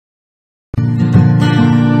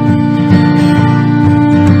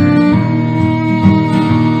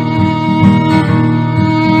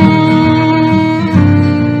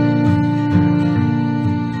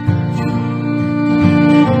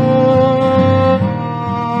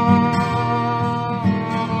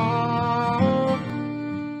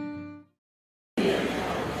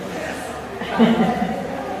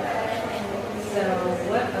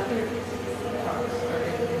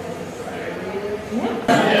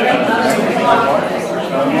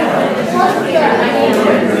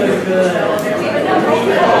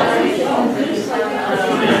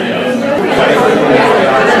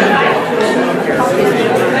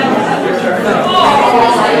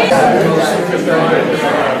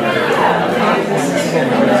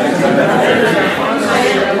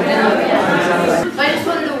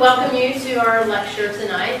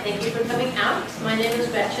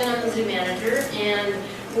Gretchen. I'm the zoo manager, and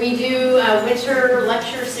we do a winter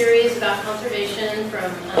lecture series about conservation from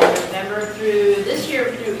November through this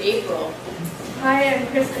year through April. Hi, I'm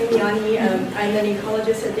Kristen Yanni. I'm an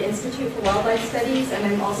ecologist at the Institute for Wildlife Studies, and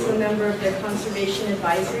I'm also a member of the Conservation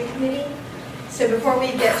Advisory Committee. So before we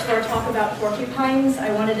get to our talk about porcupines,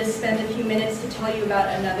 I wanted to spend a few minutes to tell you about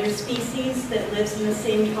another species that lives in the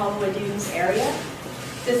same Coastal Dunes area.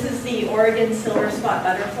 This is the Oregon silver spot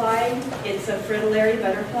butterfly. It's a fritillary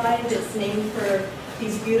butterfly that's named for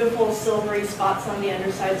these beautiful silvery spots on the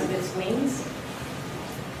undersides of its wings.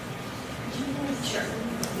 Sure.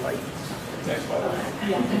 Next slide.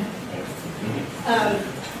 Yeah, thanks.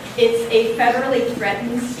 It's a federally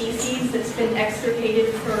threatened species that's been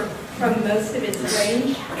extirpated from most of its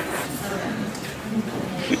range.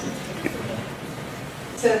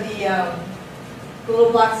 So the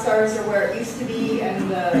little black stars are where it used to be, and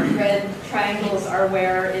the red triangles are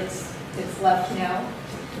where it's left now.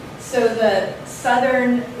 So the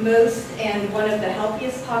southernmost and one of the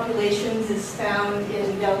healthiest populations is found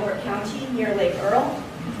in Delaware County near Lake Earl.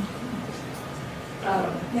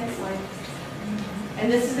 Next slide.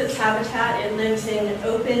 And this is its habitat. It lives in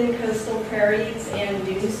open coastal prairies and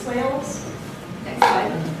dune swales. Next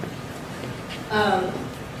slide.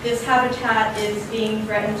 This habitat is being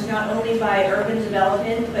threatened not only by urban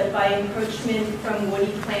development, but by encroachment from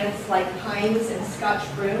woody plants like pines and Scotch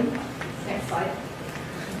broom. Next slide.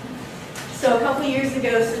 So a couple years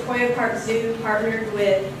ago, Sequoia Park Zoo partnered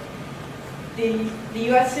with the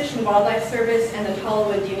U.S. Fish and Wildlife Service and the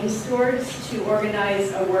Coastal Dune Stewards to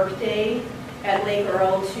organize a work day at Lake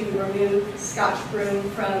Earl to remove Scotch broom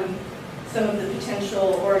from some of the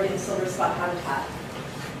potential Oregon silver spot habitat.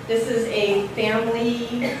 This is a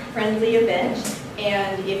family-friendly event,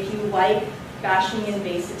 and if you like bashing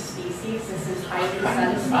invasive species, this is highly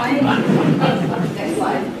satisfying. Next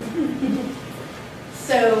slide.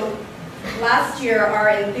 So last year, our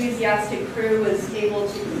enthusiastic crew was able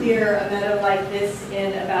to clear a meadow like this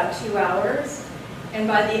in about 2 hours. And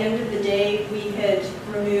by the end of the day, we had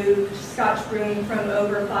removed Scotch broom from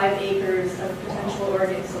over 5 acres of potential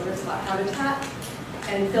Oregon silver spot habitat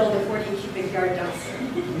and filled a 40 cubic yard dumpster.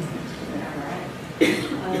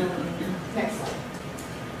 Next slide.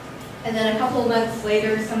 And then a couple of months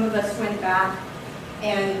later, some of us went back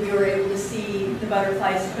and we were able to see the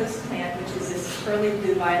butterfly's host plant, which is this pearly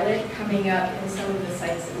blue violet, coming up in some of the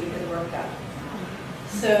sites that we had worked up.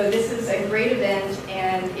 So this is a great event,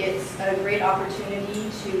 and it's a great opportunity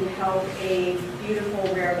to help a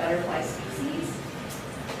beautiful rare butterfly species.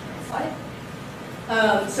 Next slide.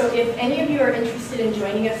 So if any of you are interested in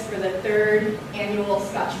joining us for the 3rd annual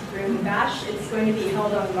Scotch Broom Bash, it's going to be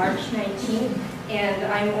held on March 19th, and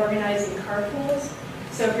I'm organizing carpools.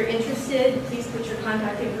 So if you're interested, please put your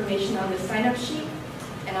contact information on the sign-up sheet,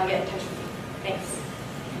 and I'll get in touch with you. Thanks.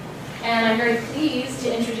 And I'm very pleased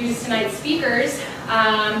to introduce tonight's speakers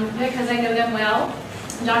because I know them well.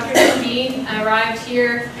 Dr. Kimbel arrived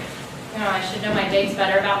here, I should know my dates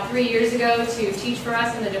better, about 3 years ago to teach for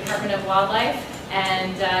us in the Department of Wildlife.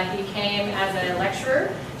 And he came as a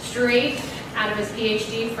lecturer straight out of his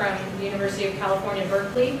PhD from the University of California,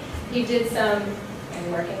 Berkeley. He did some,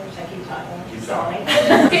 I'm working, which I keep talking.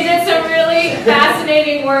 He did some really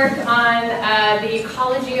fascinating work on the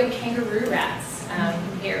ecology of kangaroo rats.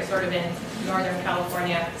 Here, sort of in Northern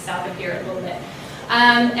California, south of here a little bit.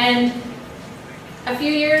 And a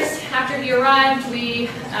few years after he arrived, we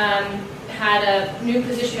had a new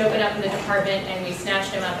position open up in the department, and we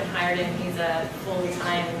snatched him up and hired him. He's a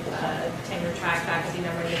full-time tenure track faculty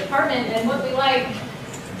member in the department. And what we like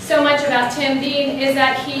so much about Tim Bean is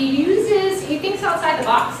that he thinks outside the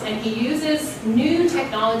box, and he uses new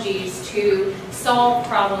technologies to solve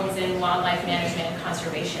problems in wildlife management and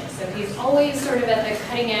conservation. So he's always sort of at the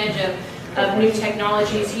cutting edge of new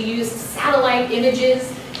technologies. He used satellite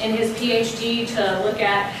images in his PhD to look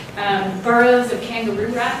at burrows of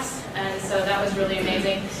kangaroo rats, and so that was really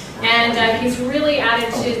amazing. And he's really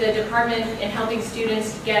added to the department in helping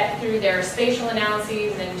students get through their spatial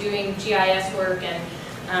analyses and doing GIS work, and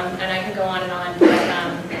I could go on and on,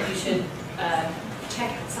 but you should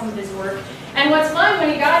check out some of his work. And what's fun, when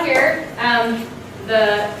he got here,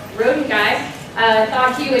 the rodent guy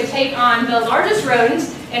thought he would take on the largest rodent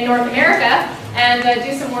in North America and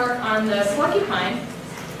do some work on the porcupine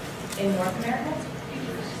in North America.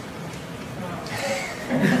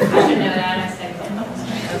 I should know that. I said,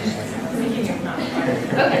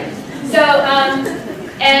 okay. So,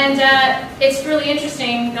 it's really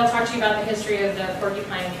interesting. They'll talk to you about the history of the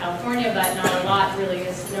porcupine in California, but not a lot really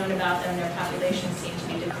is known about them. Their populations seem to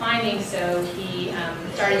be declining, so he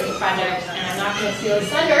started this project, and I'm not going to steal his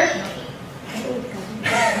thunder.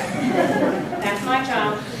 That's That's my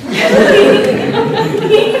child.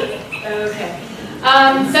 Okay.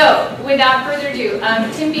 So, without further ado,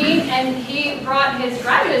 Tim Bean, and he brought his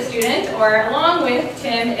graduate student, or along with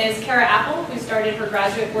Tim, is Cara Appel, who started her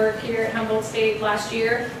graduate work here at Humboldt State last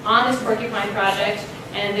year on this porcupine project,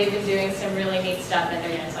 and they've been doing some really neat stuff that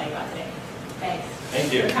they're going to tell you about today. Thanks.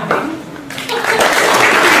 Thank you. For coming.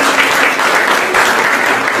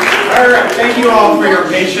 All right, thank you all for your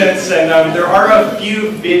patience, and there are a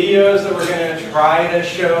few videos that we're going to try to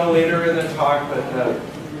show later in the talk, but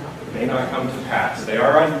may not come to pass. They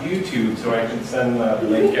are on YouTube, so I can send the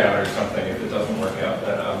link out or something if it doesn't work out.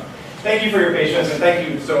 But thank you for your patience, and thank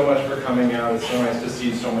you so much for coming out. It's so nice to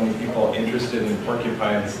see so many people interested in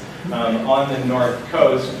porcupines on the North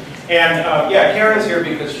Coast. And yeah, Cara's here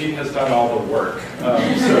because she has done all the work.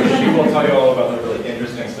 So she will tell you all about the really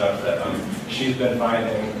interesting stuff that she's been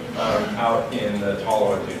finding out in the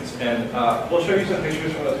Tolowa Dunes. And we'll show you some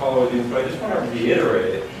pictures from the Tolowa Dunes, but I just want to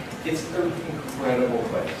reiterate, it's an incredible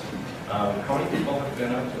place. How many people have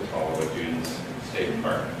been up to the Tolowa Dunes State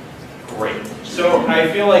Park? Great. So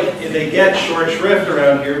I feel like they get short shrift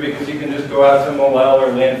around here because you can just go out to Molel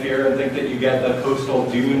or Lanphier and think that you get the Coastal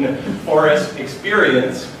Dune Forest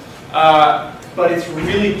experience. But it's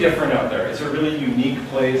really different out there. It's a really unique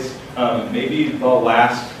place, maybe the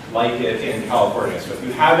last like it in California. So if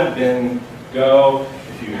you haven't been, go.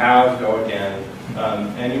 If you have, go again.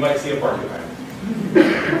 And you might see a porcupine.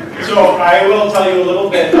 So I will tell you a little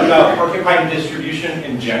bit about porcupine distribution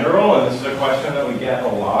in general, and this is a question that we get a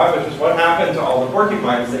lot, which is what happened to all the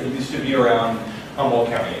porcupines that used to be around Humboldt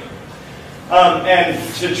County. And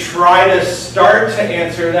to try to start to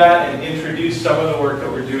answer that and introduce some of the work that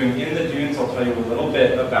we're doing in the dunes, I'll tell you a little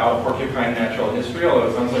bit about porcupine natural history, although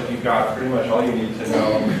it sounds like you've got pretty much all you need to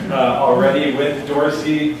know already with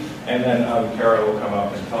Dorsey, and then Cara will come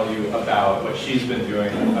up and tell you about what she's been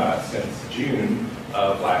doing since June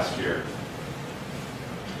of last year.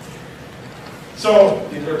 So,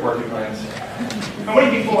 these are porcupines. How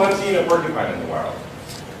many people have seen a porcupine in the wild?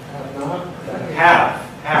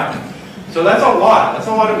 Have. So that's a lot. That's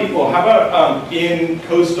a lot of people. How about in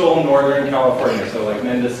coastal northern California? So like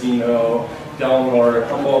Mendocino, Del Norte,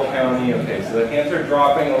 Humboldt County. Okay, so the hands are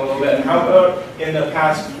dropping a little bit. And how about in the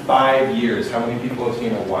past 5 years? How many people have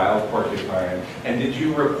seen a wild porcupine? And did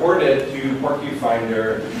you report it to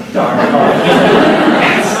porcufinder.com?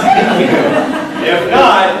 If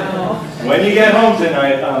not, when you get home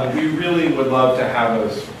tonight, we really would love to have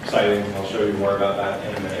those sightings. I'll show you more about that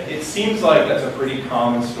in a minute. It seems like that's a pretty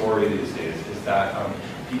common story these days, is that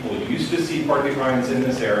people used to see porcupines in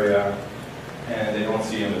this area, and they don't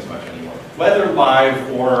see them as much anymore. Whether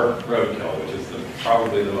live or roadkill, which is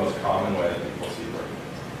probably the most common way that people see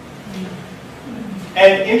porcupines.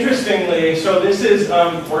 And interestingly, so this is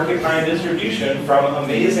porcupine distribution from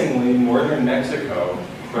amazingly northern Mexico,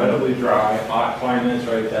 incredibly dry, hot climates,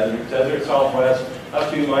 right, desert Southwest, up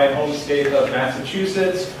to my home state of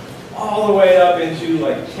Massachusetts, all the way up into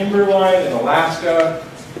like Timberline in Alaska,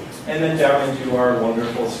 and then down into our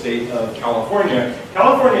wonderful state of California.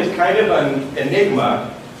 California is kind of an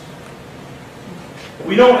enigma.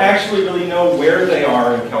 We don't actually really know where they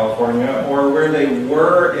are in California, or where they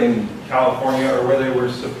were in California, or where they were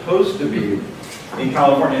supposed to be in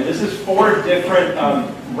California. This is 4 different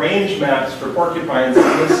range maps for porcupines in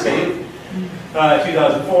the state.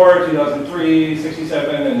 2004, 2003,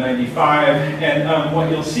 67, and 95. And what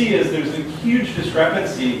you'll see is there's a huge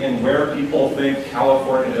discrepancy in where people think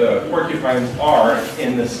California porcupines are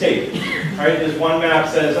in the state. Right? This one map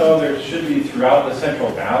says, oh, there should be throughout the Central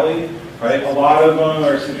Valley. Right? A lot of them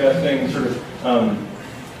are suggesting sort of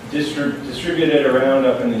distributed around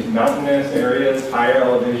up in these mountainous areas, higher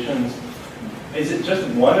elevations. Is it just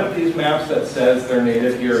one of these maps that says they're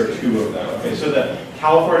native here, or 2 of them? Okay, so the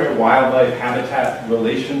California Wildlife Habitat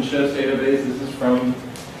Relationships database, this is from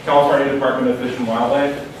California Department of Fish and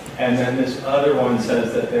Wildlife, and then this other one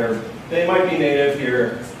says that they might be native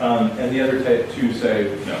here, and the other 2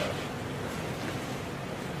 say no.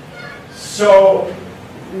 So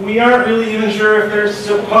we aren't really even sure if they're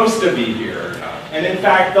supposed to be here or not. And in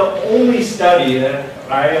fact, the only study that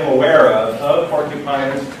I am aware of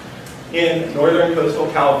porcupines in northern coastal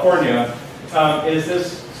California is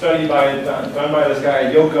this study done by this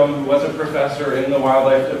guy, Yoakum, who was a professor in the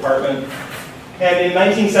wildlife department. And in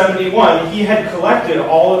 1971, he had collected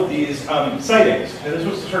all of these sightings. And this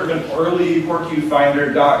was sort of an early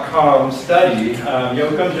porcufinder.com study.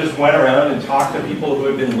 Yoakum just went around and talked to people who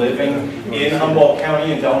had been living in Humboldt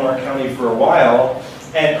County and Del Norte County for a while,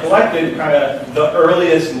 and collected kind of the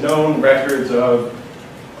earliest known records of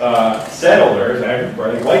settlers,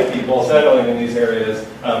 right, white people settling in these areas,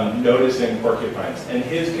 noticing porcupines. And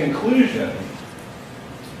his conclusion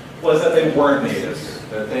was that they weren't natives,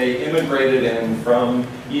 that they immigrated in from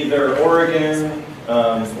either Oregon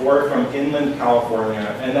or from inland California,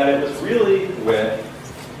 and that it was really with,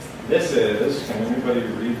 this is, can anybody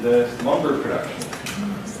read this, lumber production.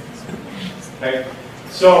 Okay?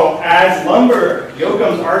 So as lumber,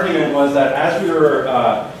 Yoakum's argument was that as we were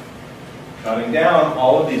cutting down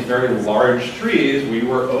all of these very large trees, we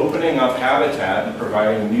were opening up habitat and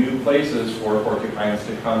providing new places for porcupines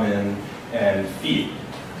to come in and feed,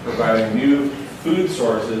 providing new food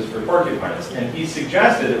sources for porcupines. And he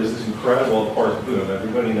suggested it was this incredible, of course, boom.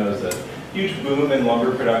 Everybody knows that huge boom in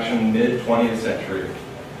lumber production mid-20th century.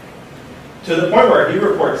 To the point where he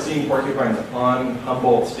reports seeing porcupines on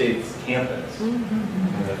Humboldt State's campus in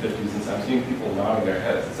the 50s and 60s. I'm seeing people nodding their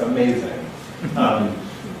heads. It's amazing.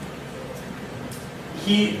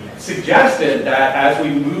 He suggested that as we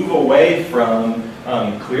move away from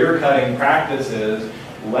clear-cutting practices,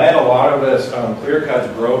 let a lot of this clear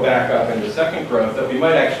cuts grow back up into second growth, that we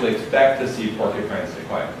might actually expect to see porcupines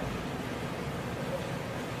decline.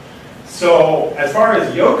 So as far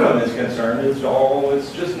as Yoakum is concerned, it's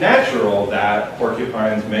just natural that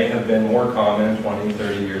porcupines may have been more common 20,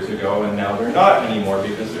 30 years ago, and now they're not anymore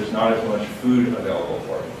because there's not as much food available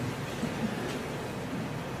for them.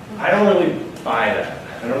 I don't really buy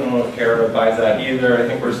that. I don't know if Cara buys that either. I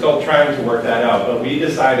think we're still trying to work that out, but we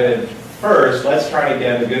decided first, let's try to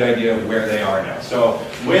get a good idea of where they are now. So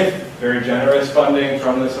with very generous funding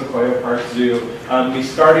from the Sequoia Park Zoo, we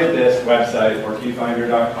started this website,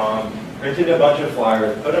 porcupiner.com, printed a bunch of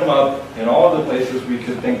flyers, put them up in all of the places we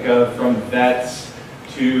could think of, from vets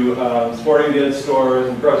to sporting goods stores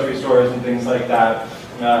and grocery stores and things like that.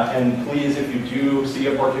 And please, if you do see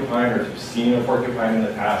a porcupine or if you've seen a porcupine in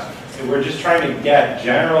the past, we're just trying to get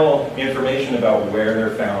general information about where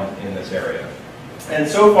they're found in this area. And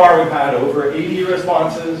so far we've had over 80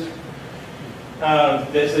 responses.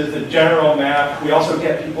 This is the general map. We also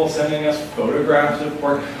get people sending us photographs of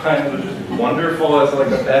porcupines, which is wonderful. It's like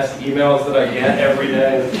the best emails that I get every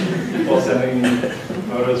day. People sending me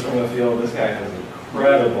photos from the field. This guy has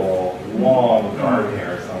incredible long guard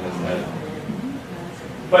hairs on his head.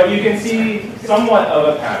 But you can see somewhat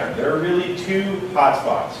of a pattern. There are really two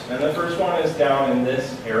hotspots. And the first one is down in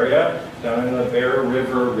this area, down in the Bear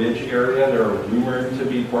River Ridge area. There are rumored to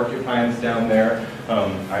be porcupines down there.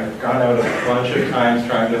 I've gone out a bunch of times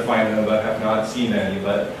trying to find them, but have not seen any.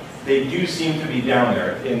 But they do seem to be down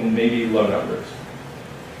there in maybe low numbers.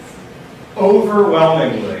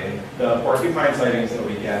 Overwhelmingly, the porcupine sightings that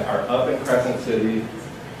we get are up in Crescent City,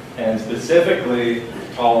 and specifically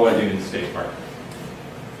Sequoia Dune State Park.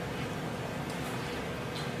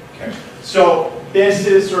 Okay. So this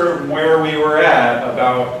is sort of where we were at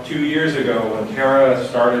about 2 years ago when Cara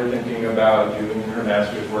started thinking about doing her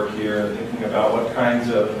master's work here and thinking about what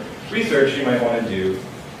kinds of research she might want to do.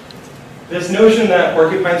 This notion that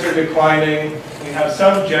porcupines are declining, we have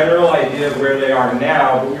some general idea of where they are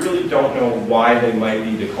now, but we really don't know why they might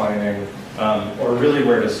be declining or really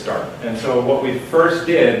where to start. And so what we first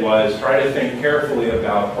did was try to think carefully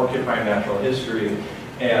about porcupine natural history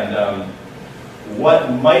and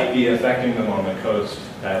what might be affecting them on the coast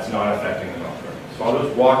that's not affecting them elsewhere. So I'll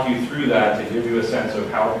just walk you through that to give you a sense of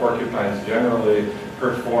how porcupines generally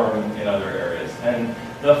perform in other areas. And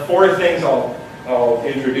the four things I'll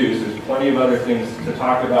introduce, there's plenty of other things to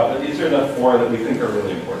talk about, but these are the four that we think are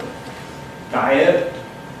really important. Diet,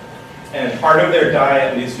 and part of their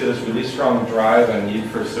diet leads to this really strong drive and need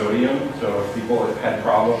for sodium. So if people have had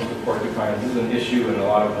problems with porcupines, this is an issue in a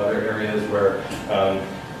lot of other areas where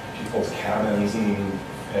people's cabins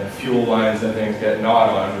and fuel lines and things get gnawed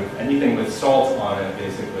on. Anything with salt on it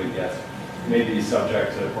basically may be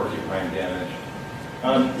subject to porcupine damage.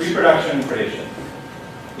 Reproduction and predation.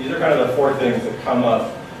 These are kind of the four things that come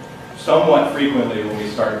up somewhat frequently when we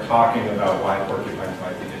start talking about why porcupines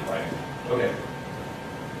might be declining. Okay.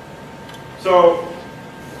 So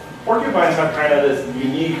porcupines have kind of this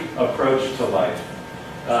unique approach to life,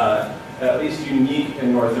 at least unique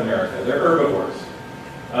in North America. They're herbivores.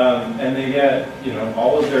 And they get,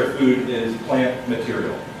 all of their food is plant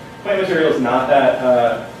material. Plant material is not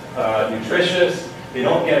that nutritious. They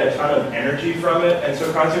don't get a ton of energy from it, and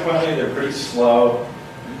so consequently they're pretty slow.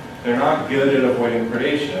 They're not good at avoiding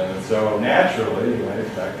predation, and so naturally, you might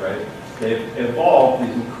expect, right, they've evolved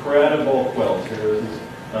these incredible quills. Here's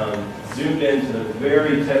zoomed into the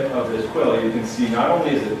very tip of this quill. You can see not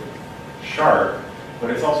only is it sharp,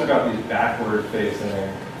 but it's also got these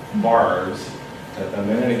backward-facing barbs that the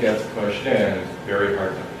minute it gets pushed in, it's very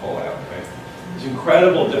hard to pull out, right? This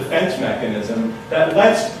incredible defense mechanism that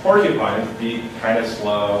lets porcupines be kind of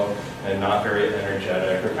slow and not very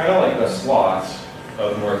energetic, or kind of like the sloths,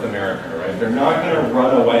 of North America, right? They're not going to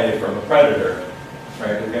run away from a predator,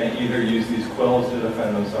 right? They're going to either use these quills to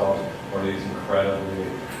defend themselves or these incredibly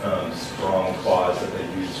strong claws that they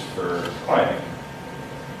use for climbing.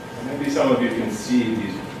 Maybe some of you can see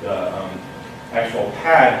these, the actual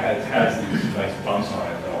pad has these nice bumps on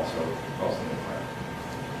it that also make climb.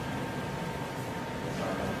 It's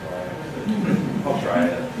not going to fly. I'll try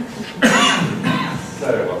it.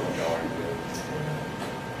 Said it wasn't going to.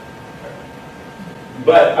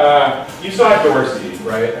 But you saw Dorsey,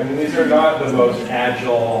 right? I mean, these are not the most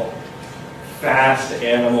agile, fast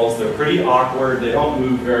animals. They're pretty awkward. They don't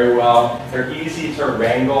move very well. They're easy to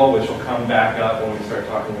wrangle, which will come back up when we start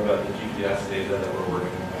talking about the GPS data that we're working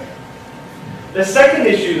with. The second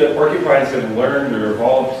issue that porcupines have learned or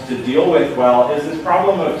evolved to deal with well is this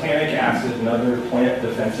problem of tannic acid and other plant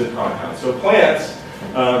defensive compounds. So plants,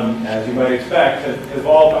 as you might expect, have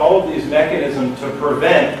evolved all of these mechanisms to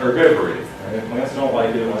prevent herbivory. Right? Plants don't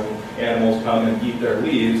like it when animals come and eat their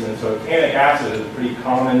leaves, and so tannic acid is a pretty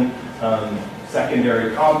common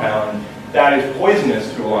secondary compound that is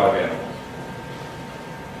poisonous to a lot of animals.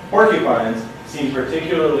 Porcupines seem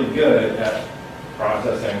particularly good at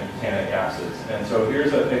processing tannic acids. And so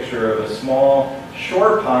here's a picture of a small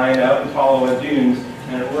shore pine out in Tolowa Dunes,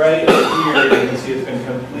 and right here you can see it's been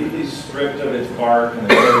completely stripped of its bark and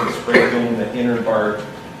they're scraping the inner bark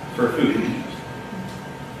for food.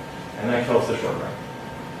 And that kills the shore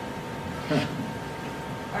pine.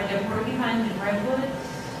 Are there porcupines in redwoods?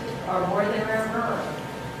 Or were there ever?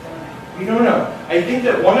 We don't know. I think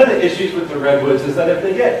that one of the issues with the redwoods is that if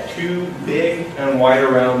they get too big and wide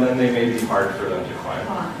around, then they may be hard for them to climb.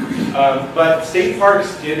 But state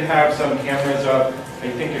parks did have some cameras up, I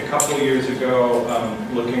think a couple years ago,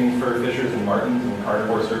 looking for fishers and martins and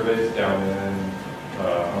carnivore surveys down in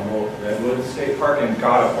Humboldt Redwoods State Park and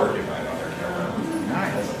got a porcupine on their camera.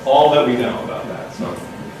 Nice. That's all that we know about that. So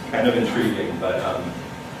kind of intriguing, but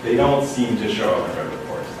they don't seem to show up in redwood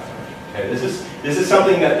forests that much. Okay, this is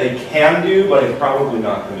something that they can do, but it's probably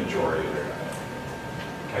not the majority of their diet.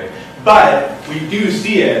 Okay, but we do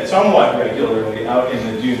see it somewhat regularly out in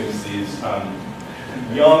the dunes. These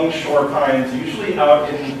young shore pines, usually out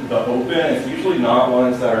in the open. It's usually not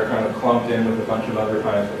ones that are kind of clumped in with a bunch of other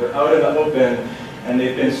pines, but they're out in the open, and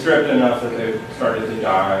they've been stripped enough that they've started to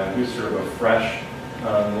die. And here's sort of a fresh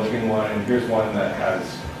looking one, and here's one that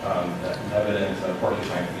has evidence of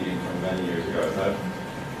porcupine feeding from many years ago. Is that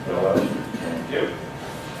Thank you.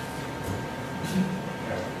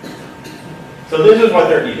 Okay. So this is what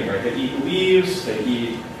they're eating, right? They eat leaves, they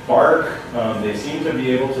eat bark. They seem to be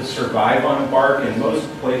able to survive on bark in most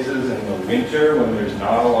places in the winter when there's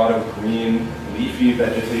not a lot of green, leafy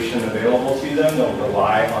vegetation available to them. They'll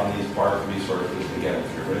rely on these bark resources to get them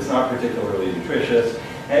through, but it's not particularly nutritious.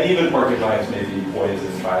 And even porcupines may be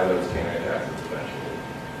poisoned by those tannic acids eventually.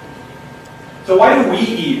 So why do we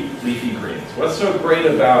eat leafy greens? What's so great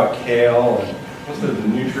about kale, and what's the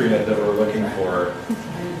nutrient that we're looking for?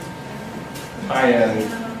 High-end.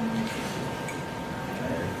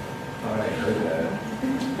 I heard that.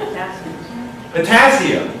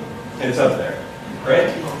 Potassium. It's up there,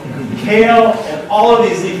 right? Kale and all of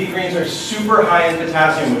these leafy greens are super high in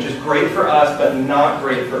potassium, which is great for us, but not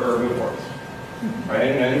great for herbivores. Right?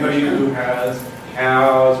 And anybody who has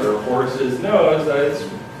cows or horses knows that it's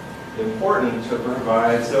important to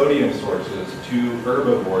provide sodium sources to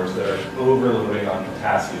herbivores that are overloading on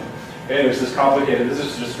potassium. Okay, there's this complicated, this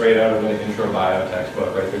is just straight out of an intro bio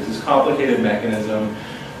textbook, right? There's this complicated mechanism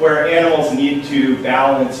where animals need to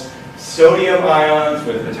balance sodium ions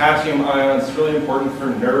with potassium ions. It's really important for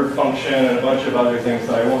nerve function and a bunch of other things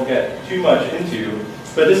that I won't get too much into.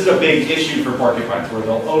 But this is a big issue for porcupines, where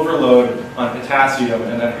they'll overload on potassium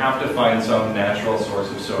and then have to find some natural source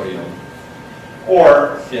of sodium.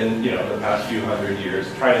 Or, in the past few hundred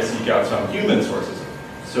years, try to seek out some human sources of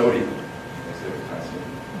sodium.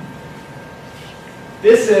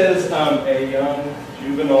 This is a young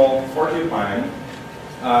juvenile porcupine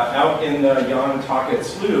out in the Yantucket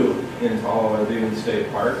Slough in Tolowa Dune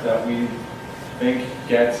State Park that we think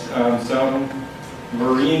gets some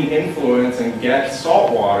marine influence and get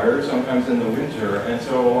salt water, sometimes in the winter. And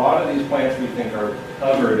so a lot of these plants we think are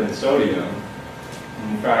covered in sodium.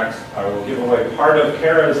 In fact, I will give away part of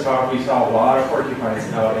Cara's talk. We saw a lot of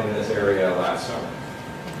porcupines out in this area last summer.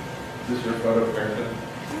 Is this your photo, Erica?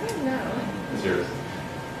 I don't know. It's yours.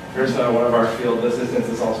 Here's one of our field assistants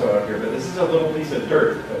is also out here, but this is a little piece of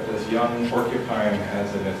dirt that this young porcupine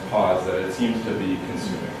has in its paws that it seems to be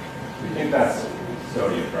consuming. We think that's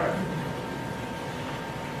sodium drive.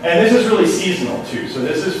 And this is really seasonal too. So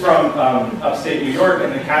this is from upstate New York in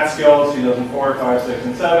the Catskills, 2004, 5, 6,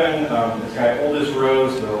 and 7. This guy, Oldest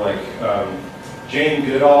Rose, the Jane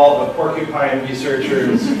Goodall, the porcupine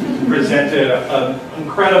researchers, presented an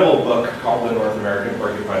incredible book called The North American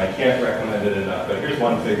Porcupine. I can't recommend it enough, but here's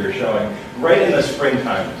one figure showing right in the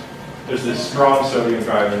springtime, there's this strong sodium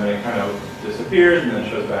drive and then it kind of disappears and then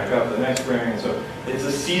shows back up the next spring. And so it's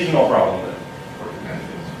a seasonal problem that porcupine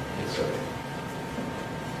is sodium.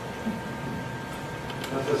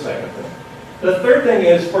 That's the second thing. The third thing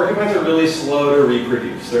is porcupines are really slow to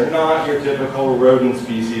reproduce. They're not your typical rodent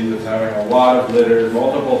species that's having a lot of litter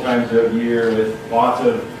multiple times a year with lots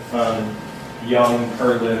of young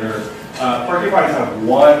per litter. Porcupines have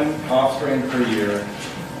one offspring per year.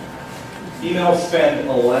 Females spend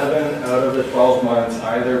 11 out of the 12 months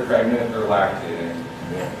either pregnant or lactating.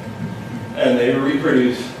 And they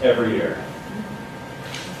reproduce every year.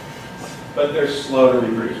 But they're slow to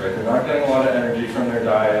reproduce, right? They're not getting a lot of energy from their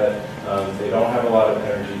diet. They don't have a lot of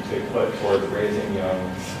energy to put towards raising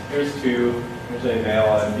young. Here's two. Here's a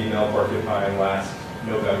male and female porcupine last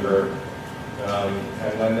November.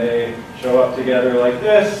 And when they show up together like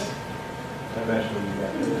this, eventually you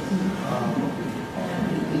get this.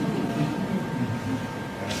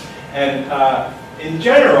 And in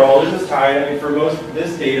general, this is tied, I mean, for most,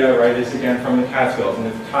 this data, right, is again from the Catskills, and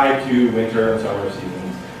it's tied to winter and summer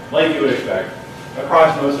seasons, like you would expect.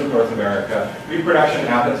 Across most of North America, reproduction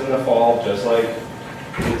happens in the fall, just like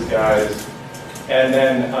these guys. And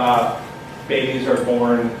then babies are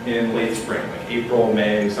born in late spring, like April,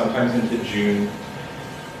 May, sometimes into June.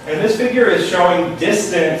 And this figure is showing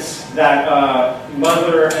distance that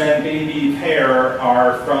mother and baby pair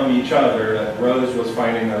are from each other, that Rose was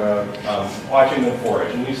finding watching them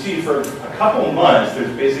forage. And you see for a couple months,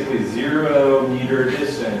 there's basically 0 meter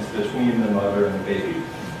distance between the mother and the baby.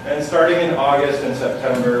 And starting in August and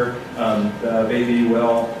September, the baby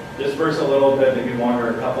will disperse a little bit, maybe wander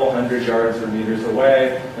a couple hundred yards or meters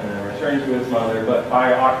away, and then return to its mother. But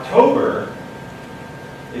by October,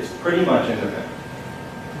 it's pretty much independent.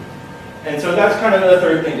 And so that's kind of the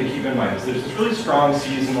third thing to keep in mind, is there's this really strong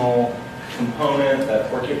seasonal component that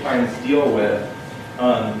porcupines deal with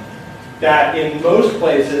that in most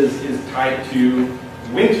places is tied to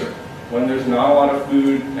winter, when there's not a lot of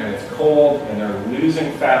food and it's cold and they're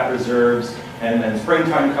losing fat reserves, and then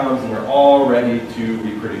springtime comes and they're all ready to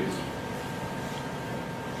reproduce.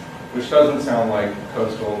 Which doesn't sound like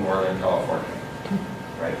coastal Northern California,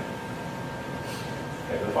 right?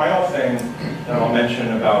 Okay, the final thing that I'll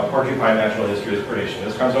mention about porcupine natural history is predation.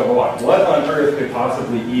 This comes up a lot. What on earth could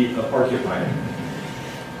possibly eat a porcupine?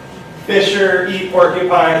 Fisher eat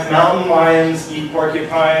porcupines, mountain lions eat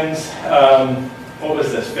porcupines. What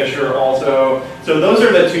was this? Fisher also. So those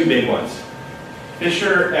are the two big ones.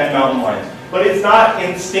 Fisher and mountain lions. But it's not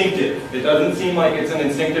instinctive. It doesn't seem like it's an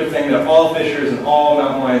instinctive thing that all fishers and all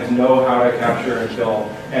mountain lions know how to capture and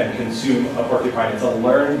kill and consume a porcupine. It's a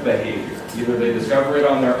learned behavior. Either they discover it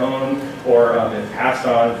on their own or it's passed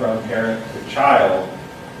on from parent to child.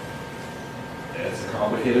 It's a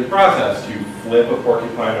complicated process to flip a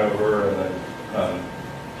porcupine over and then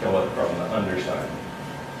kill it from the underside.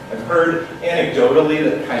 I've heard anecdotally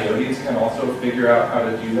that coyotes can also figure out how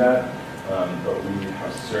to do that, but we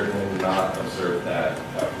have certainly not observed that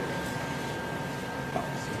out here.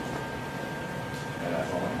 And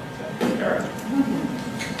that's all I'm saying. Cara?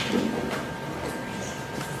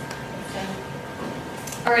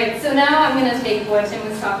 All right, so now I'm going to take what Tim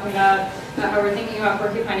was talking about how we're thinking about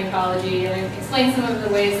porcupine ecology, and explain some of the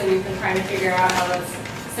ways that we've been trying to figure out how it's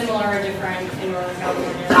similar or different in Northern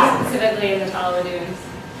California, specifically in the Coastal Dunes.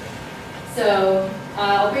 So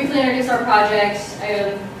I'll briefly introduce our project,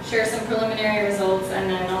 share some preliminary results, and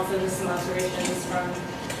then also just some observations from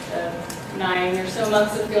the 9 or so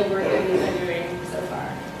months of field work that we've been doing so far.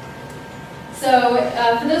 So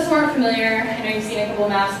for those who aren't familiar, I know you've seen a couple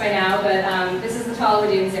of maps by now, but this is the Coastal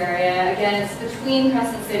Dunes area. Again, it's between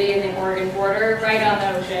Crescent City and the Oregon border, right on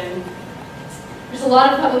the ocean. There's a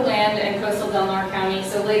lot of public land in coastal Del Norte County,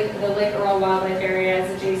 so the Lake Earl Wildlife Area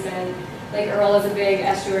is adjacent. Lake Earl is a big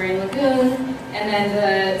estuary and lagoon, and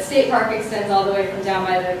then the state park extends all the way from down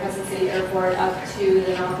by the Crescent City Airport up to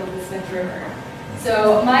the north of the Smith River.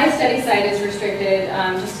 So my study site is restricted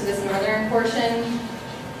just to this northern portion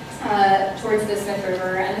towards the Smith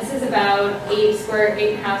River, and this is about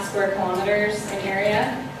 8.5 square kilometers in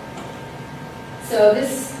area. So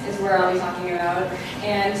this is where I'll be talking about.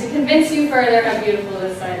 And to convince you further how beautiful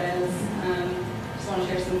this site is, just want to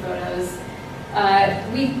share some photos.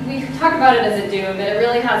 We talk about it as a dune, but it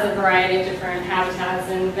really has a variety of different habitats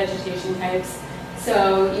and vegetation types.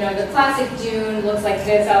 So, you know, the classic dune looks like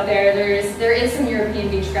this out there. There is some European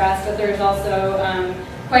beach grass, but there's also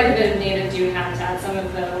quite a bit of native dune habitat, some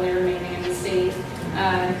of the only remaining in the state.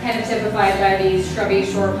 kind of typified by these shrubby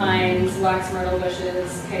shore pines, wax myrtle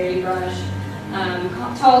bushes, coyote brush,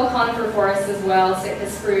 tall conifer forests as well, Sitka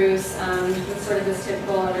spruce, with sort of this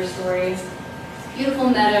typical understory. Beautiful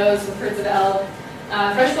meadows with herds of elk,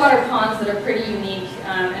 freshwater ponds that are pretty unique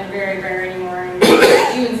and very rare anymore in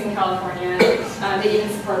dunes in California. They even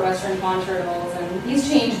support western pond turtles, and these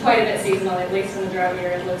change quite a bit seasonally. At least in the drought year,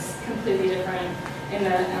 it looks completely different in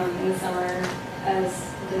the summer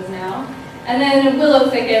as it is now. And then willow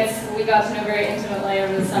thickets, we got to know very intimately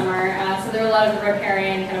over the summer. So there are a lot of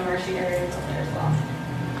riparian kind of marshy areas up there as well.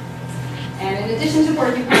 And in addition to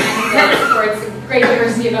porcupines, it supports a great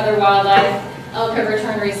diversity of other wildlife. Elk have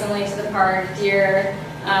returned recently to the park, deer,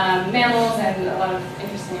 mammals, and a lot of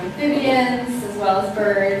interesting amphibians, as well as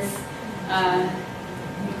birds,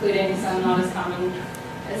 including some not as common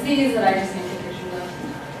as these that I just painted pictures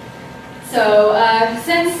of. So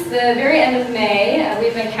since the very end of May,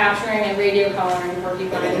 we've been capturing and radio collaring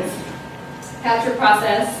porcupines. Capture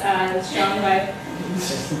process is shown by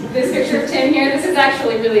this picture of Tim here. This is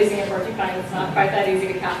actually releasing a porcupine. It's not quite that easy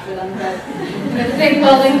to capture them, but the big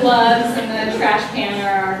welding gloves and the trash can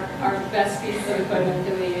are our best pieces of equipment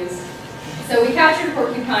that we use. So we captured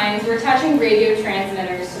porcupines. We're attaching radio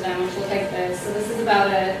transmitters to them, which look like this. So this is about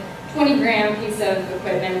a 20-gram piece of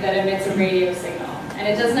equipment that emits a radio signal. And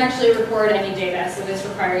it doesn't actually record any data, so this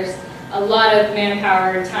requires a lot of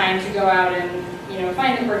manpower and time to go out and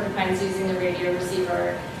find the porcupines using the radio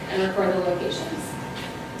receiver and record the locations.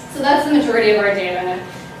 So that's the majority of our data.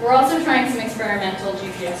 We're also trying some experimental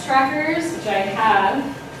GPS trackers, which I have.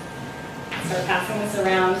 I'll start passing this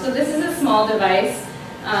around. So this is a small device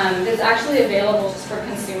that's actually available just for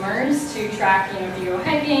consumers to track, if you go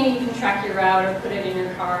hiking, you can track your route or put it in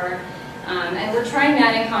your car. And we're trying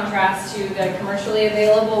that in contrast to the commercially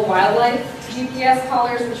available wildlife GPS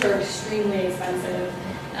collars, which are extremely expensive.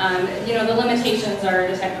 The limitations are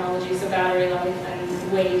the technology, so battery life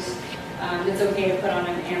and weight. It's okay to put on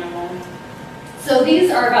an animal. So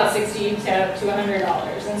these are about $60 to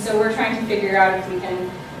 $100, and so we're trying to figure out if we can,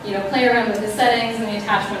 play around with the settings and the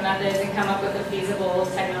attachment methods and come up with a feasible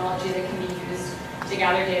technology that can be used to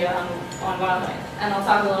gather data on wildlife. And I'll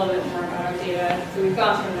talk a little bit more about our data that we've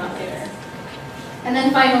gone through that later. And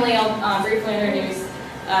then finally, I'll briefly introduce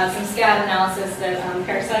some SCAD analysis that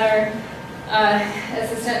Cara, our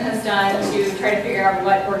assistant, has done to try to figure out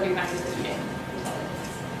what porcupines is eating.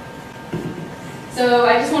 So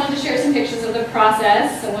I just wanted to share some pictures of the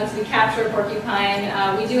process. So once we capture a porcupine,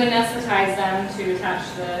 we do anesthetize them to attach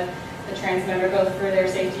the transmitter, both for their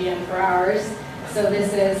safety and for ours. So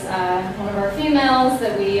this is one of our females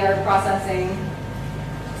that we are processing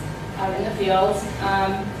out in the field.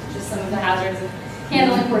 Just some of the hazards of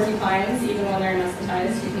handling porcupines, even when they're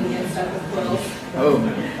anesthetized. You can get stuck with quills. Oh.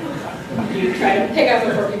 You try to pick up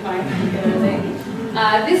a porcupine.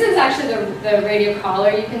 This is actually the radio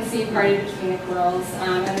collar. You can see parted between the quills,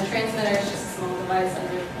 and the transmitter is just a small device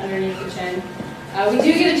underneath the chin. We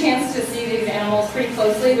do get a chance to see these animals pretty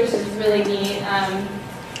closely, which is really neat.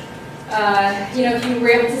 If you were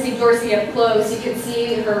able to see Dorsey up close, you could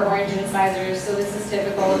see her orange incisors. So this is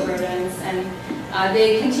typical of rodents, and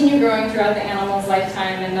they continue growing throughout the animal's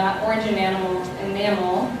lifetime, and that orange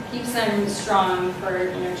enamel keeps them strong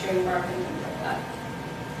for chewing bark and things like that.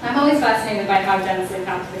 I'm always fascinated by how densely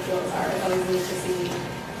packed the quills are. It's always neat to see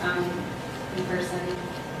in person.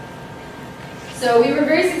 So we were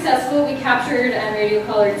very successful. We captured and radio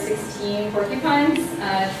collared 16 porcupines,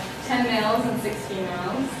 10 males and 6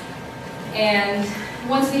 females. And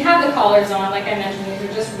once we have the collars on, like I mentioned, these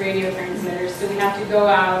are just radio transmitters, so we have to go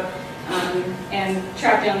out and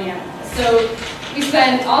track down the animals. So we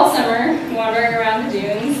spent all summer wandering around the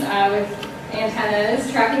dunes with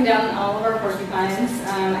antennas, tracking down all of our porcupines.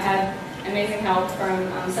 I had amazing help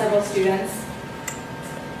from several students.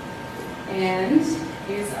 And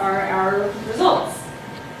these are our results,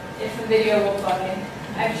 if the video will play.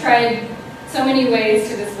 I've tried so many ways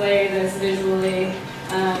to display this visually.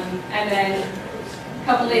 And then a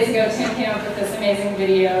couple days ago, Tim came up with this amazing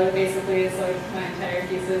video. Basically, it's like my entire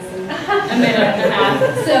thesis in a minute and a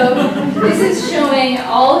half. So this is showing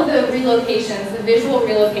all of the relocations, the visual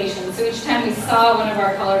relocations. So each time we saw one of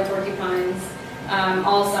our colored porcupines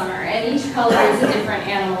all summer, and each color is a different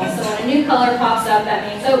animal. So when a new color pops up,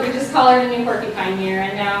 that means, oh, we just colored a new porcupine here,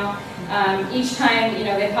 and now each time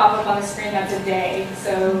they pop up on the screen, that's a day.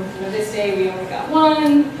 So this day we only got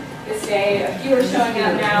one. This day, a few are showing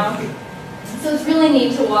up now. So it's really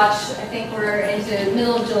neat to watch. I think we're into the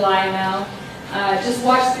middle of July now. Just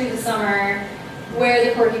watch through the summer where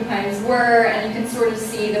the porcupines were, and you can sort of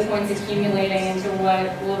see the points accumulating into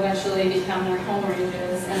what will eventually become their home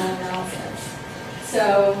ranges in our analysis.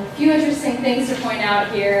 So a few interesting things to point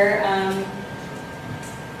out here.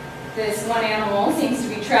 This one animal seems to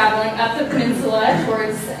be traveling up the peninsula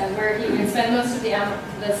towards where he would spend most of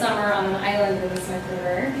the summer on an island in the Smith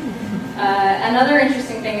River. Another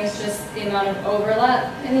interesting thing is just the amount of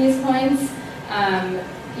overlap in these points.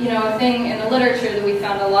 You know, a thing in the literature that we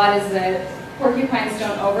found a lot is that porcupines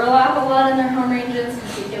don't overlap a lot in their home ranges,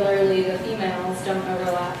 particularly the females don't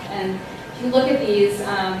overlap. And if you look at these,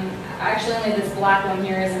 actually only this black one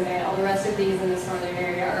here is a male. The rest of these in this northern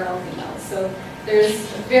area are all females. So there's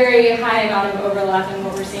a very high amount of overlap in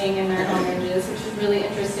what we're seeing in their home ranges, which is really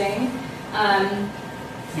interesting.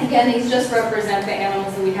 Again, these just represent the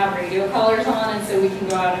animals that we have radio collars on, and so we can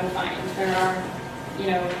go out and find. There are, you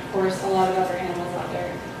know, of course, a lot of other animals out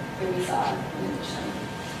there that we saw in addition.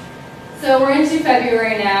 So we're into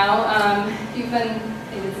February now. If you've been, I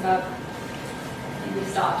think it's about, I think we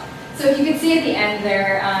stopped. So if you can see at the end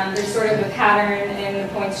there, there's sort of a pattern in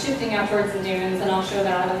the points shifting out towards the dunes, and I'll show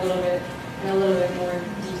that a little bit in a little bit more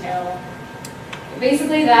detail.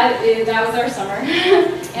 Basically, that was our summer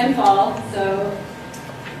and fall. So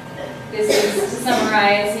this is to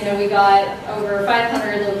summarize. You know, we got over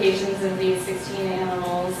 500 locations of these 16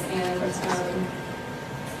 animals, and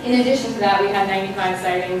in addition to that, we had 95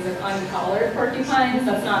 sightings of uncollared porcupines.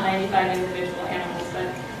 That's not 95 individual animals,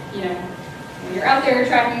 but you know, when you're out there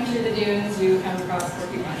tracking through the dunes, you come across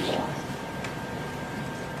porcupines a lot.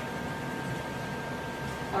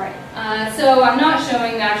 All right, so I'm not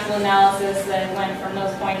showing the actual analysis that went from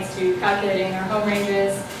those points to calculating their home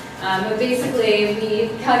ranges, but basically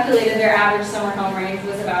we calculated their average summer home range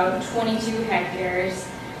was about 22 hectares,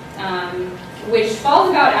 which falls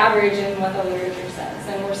about average in what the literature says.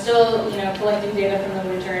 And we're still, you know, collecting data from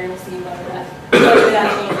the winter, and we'll see whether that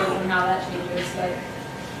changes and how that changes. But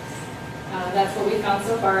that's what we found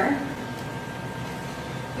so far.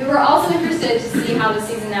 We were also interested to see how the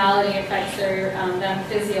seasonality affects them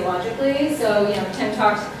physiologically. So, you know, Tim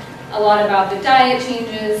talked a lot about the diet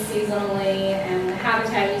changes seasonally and the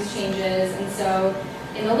habitat use changes. And so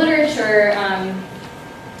in the literature,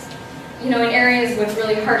 you know, in areas with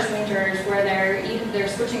really harsh winters where they're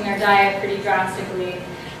switching their diet pretty drastically,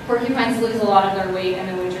 porcupines lose a lot of their weight in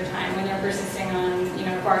the wintertime when they're persisting on, you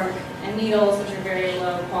know, bark and needles, which are very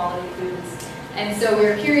low quality foods. And so we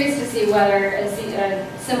were curious to see whether a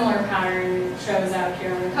similar pattern shows up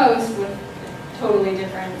here on the coast with totally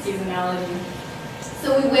different seasonality.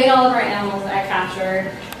 So we weighed all of our animals at capture,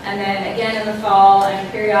 and then again in the fall and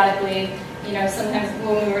periodically, you know, sometimes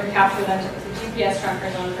when we would capture them to the GPS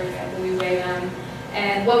trackers on, for example, we weigh them.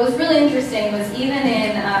 And what was really interesting was even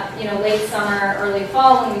in you know, late summer, early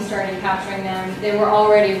fall when we started capturing them, they were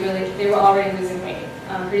already losing weight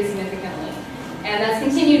pretty significantly. And that's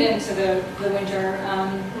continued into the winter,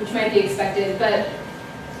 which might be expected. But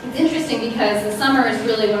it's interesting because the summer is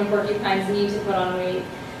really when porcupines need to put on weight.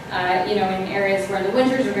 You know, in areas where the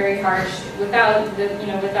winters are very harsh, without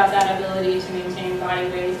that ability to maintain body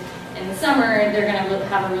weight in the summer, they're going to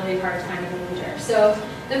have a really hard time in the winter. So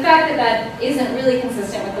the fact that that isn't really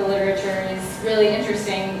consistent with the literature is really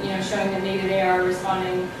interesting. You know, showing that maybe they are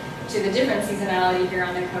responding to the different seasonality here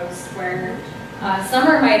on the coast, where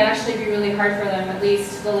summer might actually be really hard for them, at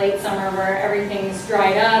least the late summer where everything's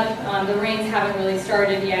dried up, the rains haven't really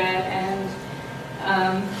started yet, and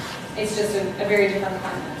it's just a very different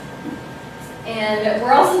climate. And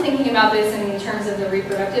we're also thinking about this in terms of the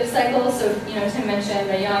reproductive cycle. So, you know, Tim mentioned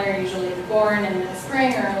the young are usually born in the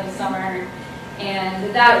spring or early summer,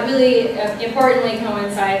 and that really importantly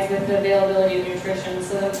coincides with the availability of nutrition.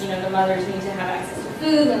 So, you know, the mothers need to have access to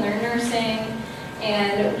food when they're nursing.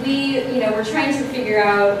 And we're trying to figure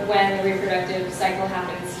out when the reproductive cycle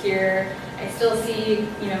happens here. I still see,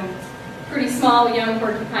 you know, pretty small young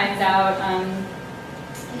porcupines out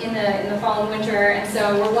in the fall and winter, and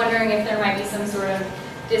so we're wondering if there might be some sort of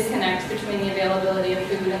disconnect between the availability of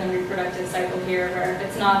food and the reproductive cycle here, where if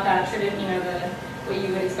it's not that what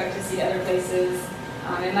you would expect to see other places,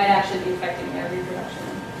 it might actually be affecting their reproduction.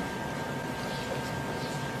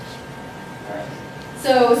 All right.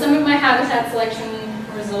 So some of my habitat selection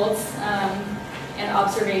results and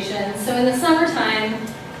observations. So in the summertime,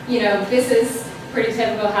 you know, this is pretty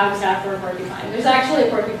typical habitat for a porcupine. There's actually a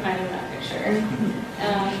porcupine in that picture.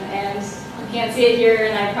 And you can't see it here,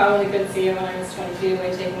 and I probably couldn't see it when I was 22 by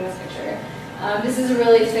taking this picture. This is a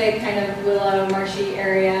really thick kind of willow, marshy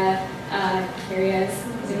area. Here he is,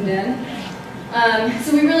 zoomed in.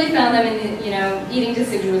 So we really found them in, you know, eating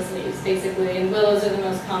deciduous leaves, basically, and willows are the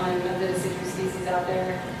most common of the deciduous species out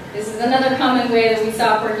there. This is another common way that we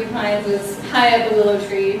saw porcupines was high up a willow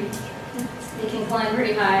tree. They can climb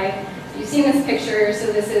pretty high. You've seen this picture,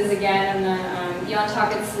 so this is again in the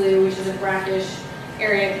Yontucket Slough, which is a brackish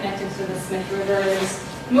area connected to the Smith River is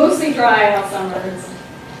mostly dry all summer. It's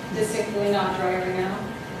distinctly not dry right now.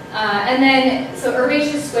 And then, so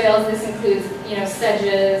herbaceous swales, this includes,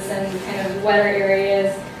 sedges and kind of wetter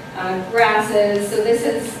areas, grasses. So this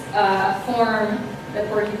is a form that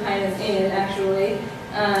porcupine is in, actually,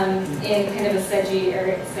 in kind of a sedgy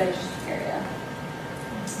area,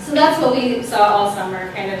 So that's what we saw all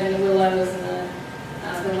summer, kind of in the willows and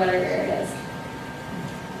the wetter areas.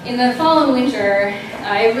 In the fall and winter,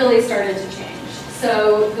 it really started to change.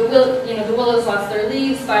 So the willows lost their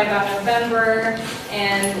leaves by about November,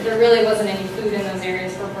 and there really wasn't any food in those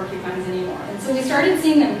areas for porcupines anymore. And so we started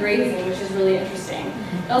seeing them grazing, which is really interesting.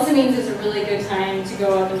 It also means it's a really good time to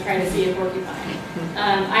go up and try to see a porcupine.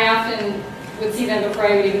 I often would see them before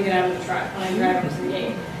I would even get out of the truck when I drive up to the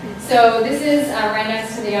gate. So this is right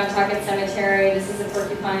next to the Nantucket Cemetery. This is a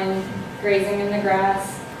porcupine grazing in the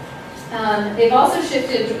grass. They've also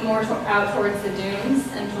shifted more out towards the dunes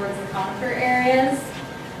and towards the conifer areas.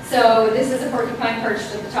 So this is a porcupine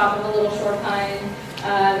perched at the top of a little shore pine.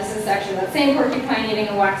 This is actually that same porcupine eating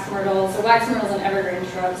a wax myrtle. So wax myrtle is an evergreen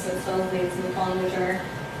shrub, so it still leaves in the fall and winter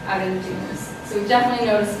out in the dunes. So we've definitely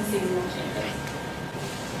noticed some seasonal changes.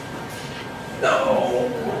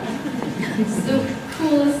 No. It's the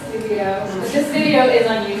coolest video. This video is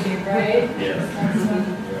on YouTube, right?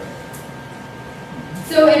 Yeah.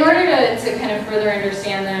 So in order to kind of further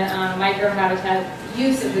understand the microhabitat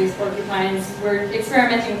use of these porcupines, we're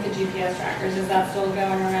experimenting with the GPS trackers. Is that still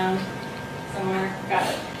going around somewhere? Got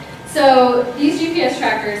it. So these GPS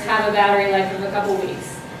trackers have a battery life of a couple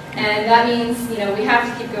weeks. And that means, we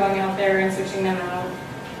have to keep going out there and switching them out.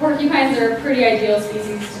 Porcupines are a pretty ideal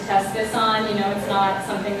species to test this on. It's not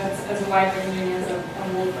something that's as wide-ranging as a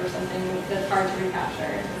wolf or something that's hard to recapture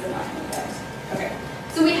as a knock-on effect. Okay.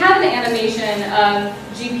 So we have an animation of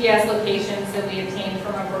GPS locations that we obtained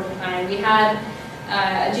from a porcupine. We had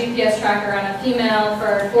a GPS tracker on a female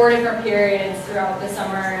for 4 different periods throughout the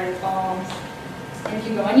summer and fall. And if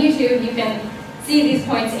you go on YouTube, you can see these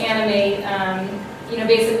points animate.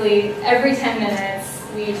 Basically every 10 minutes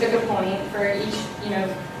we took a point for each,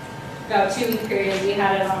 about 2-week period we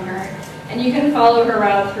had it on her. And you can follow her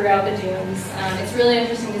route throughout the dunes. It's really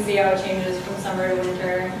interesting to see how it changes from summer to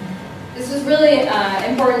winter. This was really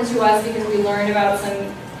important to us because we learned about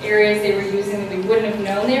some areas they were using that we wouldn't have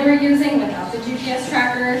known they were using without the GPS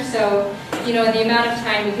tracker. So, the amount of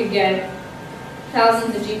time we could get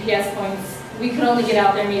thousands of GPS points, we could only get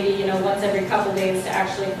out there maybe, once every couple days to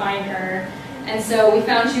actually find her. And so we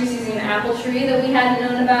found she was using an apple tree that we hadn't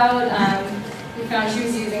known about. We found she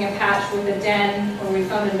was using a patch with a den, or we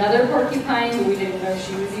found another porcupine, but we didn't know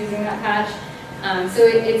she was using that patch. So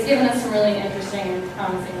it's given us some really interesting and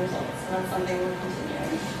promising results. So that's something we're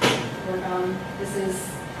continuing to work on. This is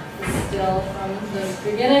still from the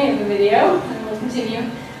beginning of the video, and we'll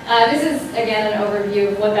continue. This is, again, an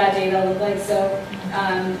overview of what that data looked like. So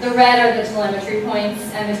the red are the telemetry points,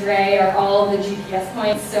 and the gray are all the GPS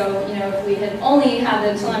points. So, if we had only had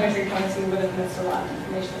the telemetry points, we would have missed a lot of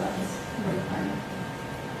information about this.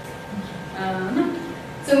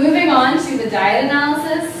 So moving on to the diet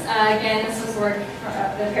analysis. Again, this was work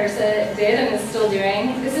that Cara did and is still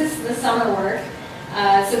doing. This is the summer work.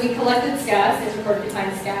 So we collected scats, these are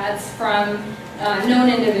porcupine scats, from known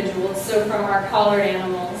individuals, so from our collared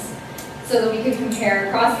animals, so that we could compare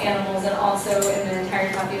across animals and also in the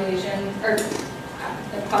entire population, or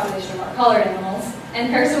the population of our collared animals. And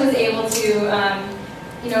Cara was able to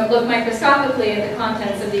look microscopically at the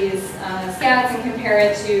contents of these scats and compare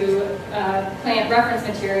it to plant reference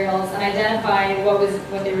materials and identify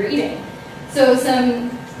what they were eating. So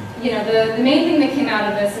the main thing that came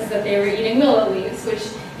out of this is that they were eating willow leaves, which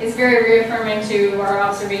is very reaffirming to our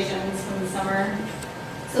observations from the summer.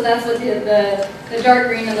 So that's what the dark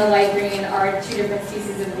green and the light green are 2 different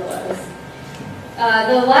species of willows.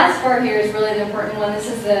 The last bar here is really the important one. This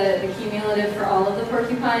is the cumulative for all of the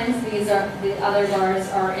porcupines. The other bars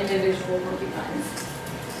are individual porcupines.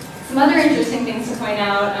 Some other interesting things to point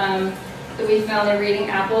out that we found, they were eating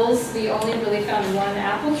apples. We only really found one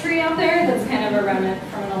apple tree out there that's kind of a remnant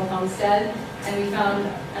from an old homestead, and we found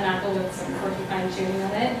an apple with some porcupine chewing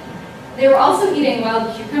on it. They were also eating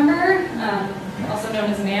wild cucumber, also known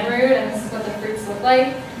as manroot, and this is what the fruits look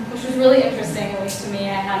like, which was really interesting, at least to me.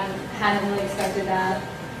 I hadn't really expected that.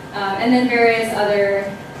 And then various other,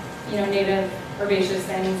 native herbaceous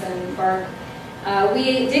things and bark.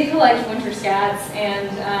 We did collect winter scats,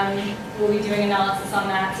 and we'll be doing analysis on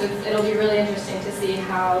that, so it'll be really interesting to see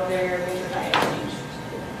how their winter diet changed.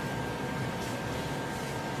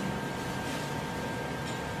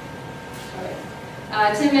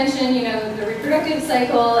 Tim mentioned, the reproductive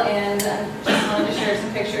cycle, and just wanted to share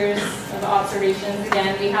some pictures of observations.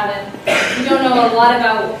 Again, we don't know a lot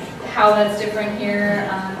about how that's different here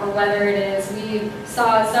or whether it is. We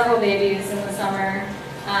saw several babies in the summer,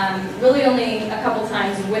 really only a couple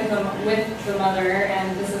times with the mother,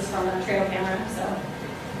 and this is from a trail camera, so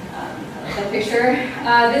I like that picture.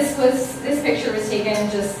 This picture was taken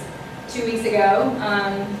just 2 weeks ago.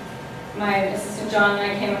 My assistant John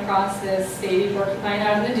and I came across this baby porcupine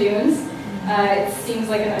out in the dunes. It seems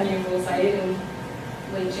like an unusual sight in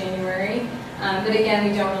late January, but again,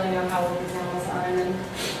 we don't really know how old these animals are, and then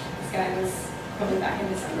this guy was probably back in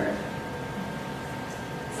December.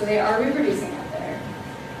 So they are reproducing out there.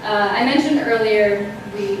 I mentioned earlier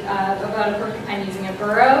about a porcupine using a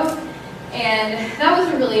burrow, and that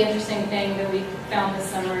was a really interesting thing that we found this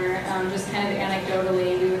summer, just kind of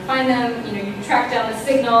anecdotally. We would find them, you track down the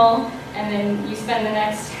signal, and then you spend the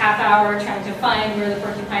next half hour trying to find where the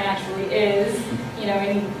porcupine actually is, in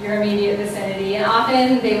your immediate vicinity. And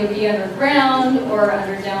often they would be underground or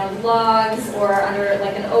under downed logs or under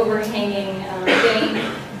like an overhanging bank.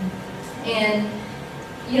 And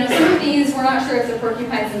some of these, we're not sure if the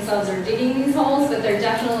porcupines themselves are digging these holes, but they're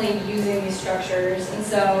definitely using these structures. And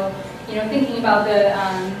so, thinking about the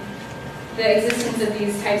existence of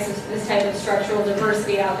this type of structural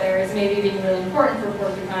diversity out there is maybe being really important for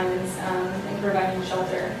porcupines in providing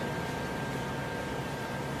shelter.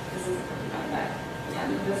 This is a porcupine back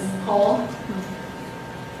in this hole.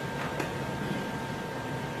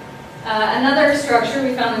 Another structure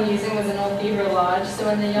we found them using was an old beaver lodge. So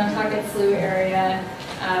in the Nantucket Slough area,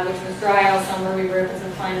 which was dry all summer, we were able to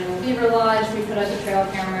find an old beaver lodge. We put up a trail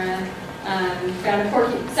camera. Found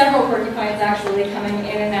several porcupines actually coming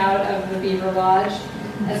in and out of the beaver lodge,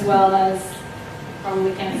 as well as,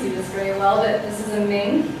 probably can't see this very well, but this is a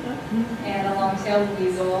mink and a long-tailed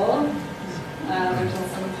weasel. There's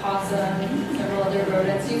also a possum, several other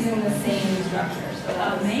rodents using the same structure. So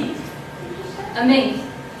A mink? A mink.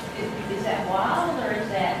 Is that wild or is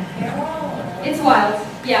that feral? It's wild.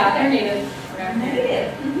 Yeah, they're native.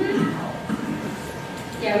 Native?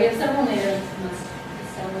 Yeah, we have several native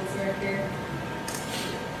here.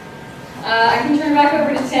 I can turn it back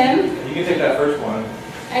over to Tim. You can take that first one.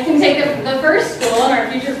 I can take the first goal in our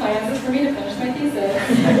future plans is for me to finish my thesis.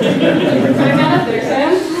 Put it down up there,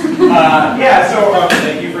 Tim.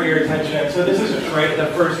 Thank you for your attention. So this is the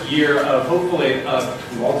first year of hopefully a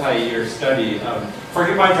multi-year study.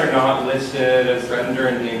 Porcupines are not listed as threatened or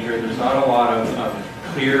endangered. There's not a lot of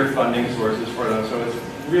clear funding sources for them, so it's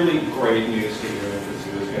really great news to hear that the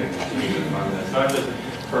zoo is going to continue to fund this. Not just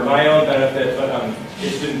for my own benefit, but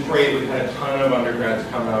it's been great. We've had a ton of undergrads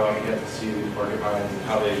come out and get to see these porcupines and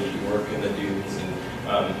how they work in the dunes. And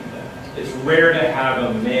it's rare to have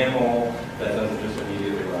a mammal that doesn't just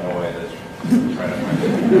immediately run away. That's trying to find it.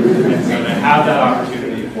 And so to have that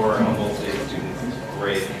opportunity for Humboldt State students is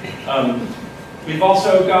great. We've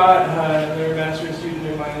also got another master's student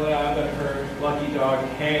in my lab and her lucky dog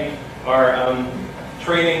Hank are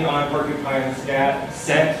training on porcupine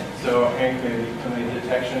scent. So Hank may become a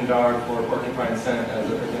detection dog for porcupine scent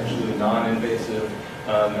as a potentially non-invasive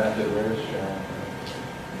method. Where is Sharon?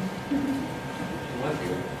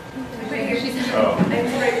 Right here, she's Sharon's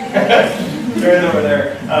over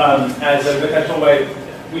there. As a potential way,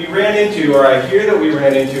 we ran into, or I hear that we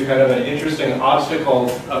ran into kind of an interesting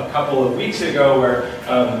obstacle a couple of weeks ago where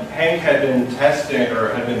Hank had been testing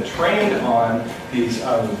or had been trained on these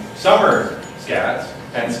summer scats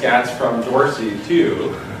and scats from Dorsey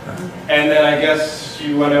too. And then I guess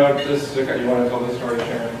you want to tell this story,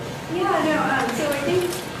 Sharon? Yeah, so I think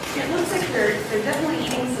it looks like they're definitely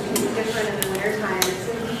eating something different in the wintertime. It's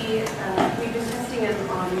going to be, we've been testing them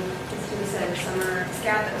on, as Tim said, summer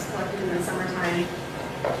scat that was collected in the summertime.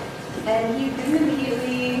 And he didn't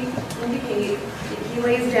immediately indicate, he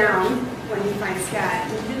lays down when he finds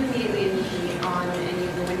scat, and he didn't immediately indicate on any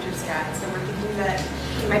of the winter scat. So we're thinking that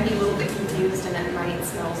he might be a little bit confused and it might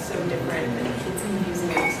smell so different that it's confusing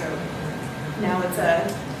him. So now it's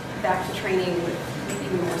back to training with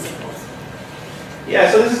even more signals.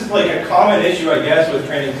 Yeah, so this is like a common issue, I guess, with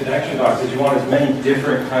training detection dogs, is you want as many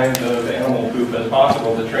different kinds of animal poop as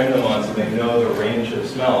possible to train them on so they know the range of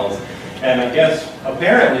smells. And I guess,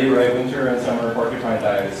 apparently, right, winter and summer porcupine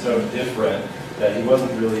diet is so different that he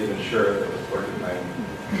wasn't really even sure if it was porcupine.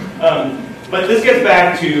 But this gets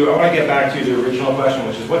back to, I want to get back to the original question,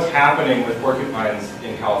 which is what's happening with porcupines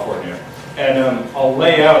in California? And I'll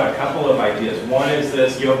lay out a couple of ideas. One is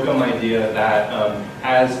this Yoakum idea that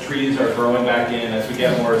as trees are growing back in, as we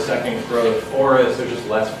get more second growth forests, there's just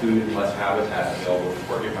less food and less habitat available for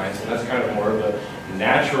porcupines. And that's kind of more of a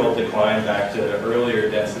natural decline back to earlier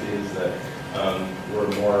densities that were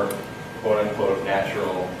more quote-unquote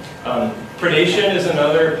natural Predation is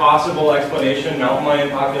another possible explanation. Mountain lion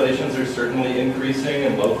populations are certainly increasing,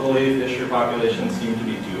 and locally fisher populations seem to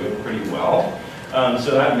be doing pretty well.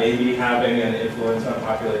 So that may be having an influence on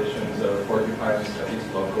populations of porcupines, at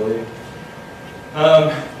least locally.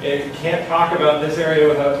 It can't talk about this area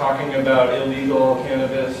without talking about illegal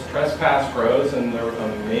cannabis trespass grows and the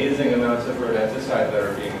amazing amounts of rodenticide that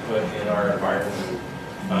are being put in our environment.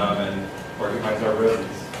 And porcupines are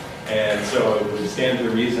rodents. And so it would stand to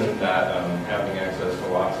reason that having access to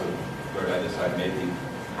lots of rodenticide may be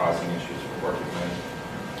causing issues for porcupines.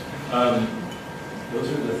 Those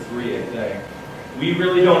are the three, I think. We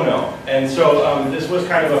really don't know. And so this was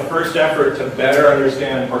kind of a first effort to better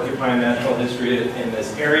understand porcupine natural history in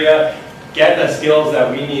this area, get the skills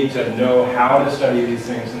that we need to know how to study these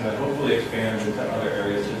things, and then hopefully expand into other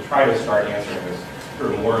areas to try to start answering this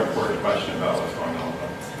sort of more important question about what's going on with them.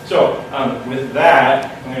 So with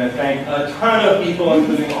that, I'm going to thank a ton of people,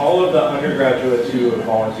 including all of the undergraduates who have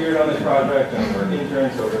volunteered on this project and were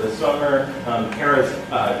interns over the summer, Cara's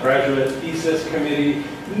graduate thesis committee,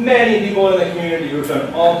 many people in the community who have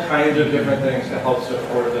done all kinds of different things to help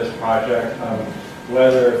support this project,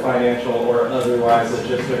 whether financial or otherwise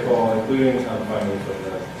logistical, including funding from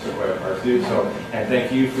the Sequoia Park Zoo. So, and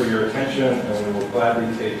thank you for your attention, and we will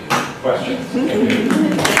gladly take questions. Thank you.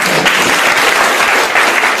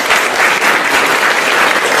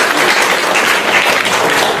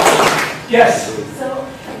 Yes? So,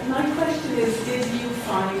 my question is, did you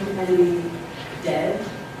find any dead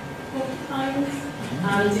porcupines?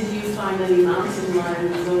 Did you find any mountain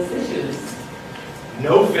lions or fishers?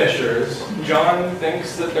 No fishers. John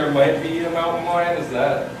thinks that there might be a mountain lion, is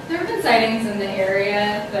that? There have been sightings in the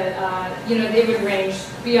area, but you know, they would range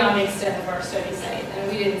beyond the extent of our study site, and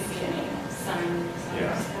we didn't see any signs of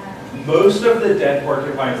that. Most of the dead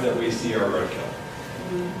porcupines that we see are roadkill.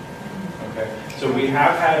 Okay, so we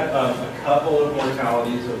have had a couple of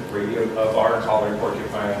mortalities of our collared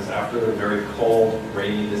porcupines after a very cold,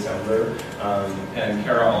 rainy December, and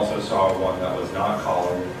Cara also saw one that was not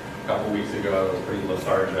collared a couple weeks ago. It was pretty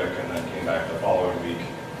lethargic, and then came back the following week,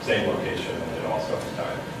 same location, and it also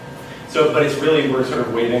died. So, but it's really, we're sort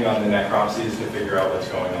of waiting on the necropsies to figure out what's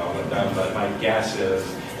going on with them, but my guess is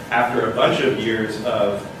after a bunch of years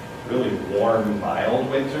of really warm, mild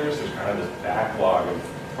winters, there's kind of this backlog of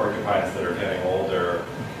porcupines that are getting older,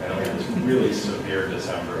 and we had this really severe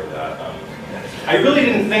December that I really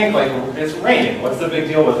didn't think, like, it's raining. What's the big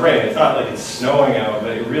deal with rain? It's not like it's snowing out,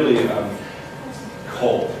 but it really it's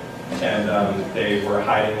cold. And they were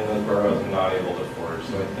hiding in those burrows and not able to forage.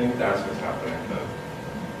 So I think that's what's happening, but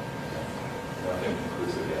nothing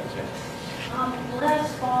conclusive yet.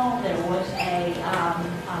 Last fall, there was a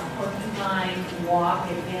porcupine walk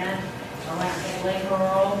event around Lake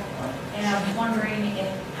Earl, and I was wondering if,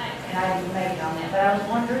 and I didn't make it on that, but I was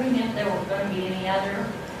wondering if there were going to be any other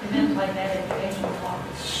events like that, educational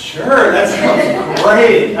talks. Sure, that sounds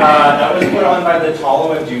great. That was put on by the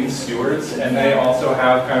Sequoia Dune Stewards, and they also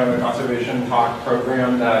have kind of a conservation talk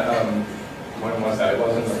program that, when was that? It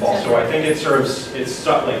was in the fall. So I think it's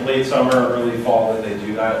like late summer, early fall that they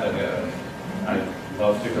do that, and I'd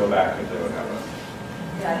love to go back if they would have us.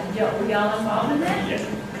 Yeah, were y'all involved in that? Yeah.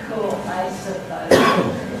 Cool, I just thought.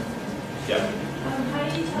 Yeah. How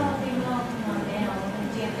do you tell if they belong from one down?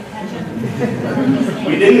 Do you have to catch them?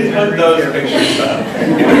 We didn't put those pictures up.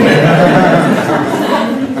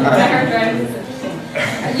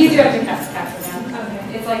 You do have to capture them. Okay.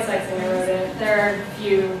 It's like sightseeing a rodent. There are a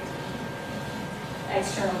few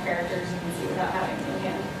external characters you can see without having them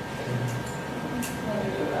again.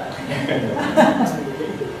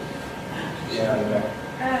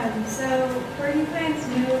 Yeah. So porcupines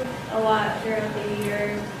move a lot throughout the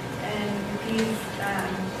year, and these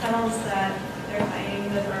tunnels that they're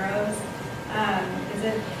finding, the burrows, is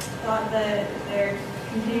it thought that they're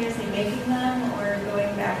continuously making them, or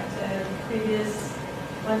going back to previous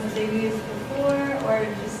ones that they've used before, or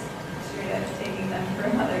just straight up taking them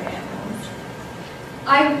from other animals?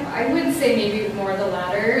 I would say maybe more the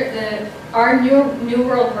latter. Our New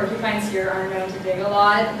World porcupines here are known to dig a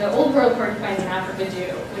lot. The Old World porcupines in Africa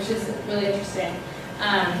do, which is really interesting.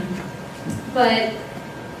 But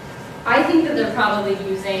I think that they're probably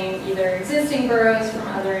using either existing burrows from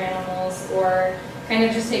other animals, or kind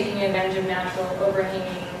of just taking advantage of natural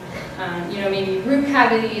overhanging, maybe root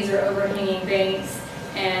cavities or overhanging banks,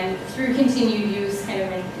 and through continued use, kind of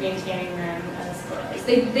maintaining them as burrows.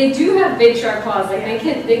 They do have big sharp claws, like they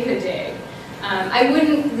could dig. I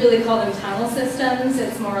wouldn't really call them tunnel systems.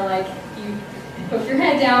 It's more like you poke your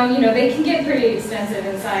head down. They can get pretty extensive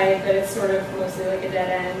inside, but it's sort of mostly like a dead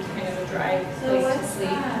end, kind of a dry place to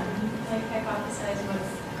sleep. Hypothesize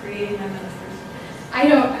what's creating them in the first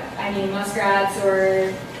place? I I mean, muskrats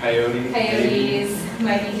or Coyotes.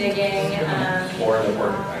 might be digging. Or the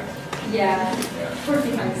porcupines. Yeah,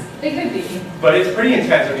 porcupines, they could be. But it's pretty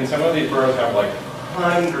intense. I mean, some of these burrows have like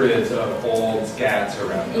hundreds of old scats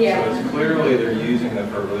around them. Yeah. So it's clearly they're using them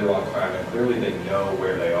for a really long time, and clearly they know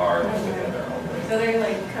where they are within their home range. So they're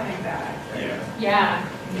like coming back. Yeah.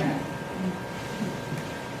 Yeah.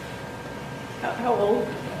 How old?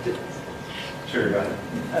 Sure, go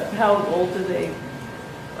ahead. How old do they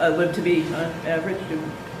live to be on average?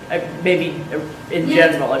 Maybe in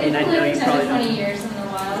general. I mean, I know you 10 probably to 20 don't. years in the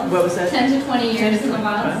wild. What was that? 10 to 20 years 10 to in the 20,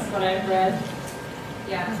 wild wow. is what I've read.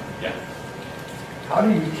 Yeah. How do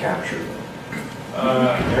you capture them?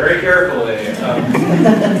 Very carefully.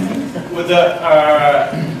 With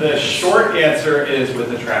the short answer is with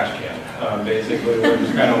the trash can. Basically, we're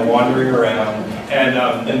just kind of wandering around. And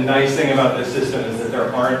the nice thing about this system is that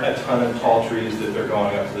there aren't a ton of tall trees that they're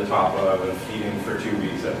going up to the top of and feeding for 2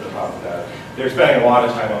 weeks at the top of that. They're spending a lot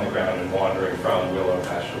of time on the ground and wandering from willow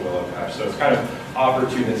patch to willow patch. So it's kind of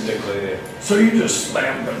opportunistically. So you just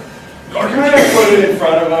slam them. You kind of put it in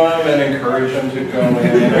front of them and encourage them to go in.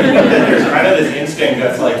 There's kind of this instinct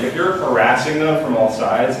that's like, if you're harassing them from all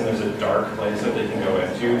sides and there's a dark place that they can go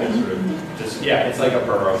into, that sort of just, yeah, it's like a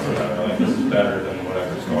burrow for them. They're like, this is better than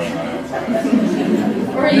whatever's going on outside.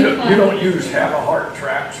 Or You don't use have a heart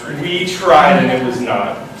traps or anything? We tried and it was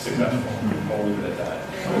not successful. We'll leave it at that.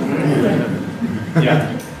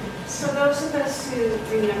 Yeah. So those of us who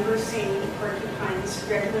remember seeing porcupines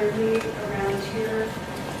regularly around here,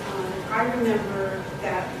 I remember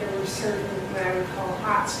that there were certain what I would call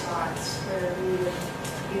hot spots where we would,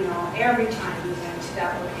 every time we went to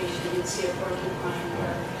that location, you'd see a porcupine,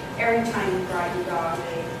 or every time you brought your dog,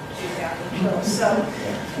 they came back and killed. So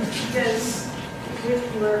does, with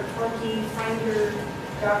your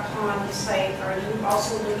porcupine.com site, are you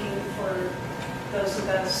also looking for those of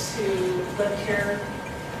us who lived here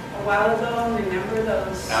a while ago, remember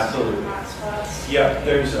those Absolutely. hot spots? Yeah,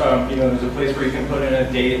 there's there's a place where you can put in a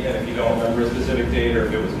date, and if you don't remember a specific date or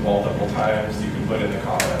if it was multiple times, you can put in the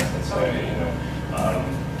comments and say,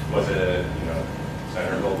 was it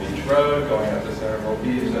Centerville Beach Road going up to Centerville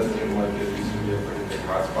Beach? That seemed like it used to be a pretty big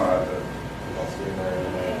hot spot that we don't see there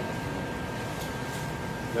anymore.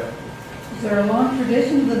 Yeah. Is there a long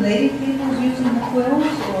tradition of the native peoples using the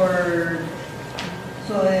quills, or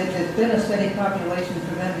so it's been a steady population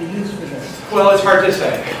for them to use for this? Well, it's hard to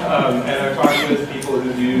say. And I've talked with people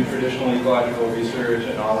who do traditional ecological research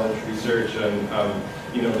and knowledge research, and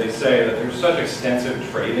they say that there's such extensive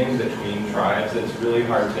trading between tribes that it's really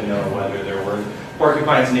hard to know whether there were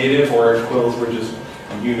porcupines native or if quills were just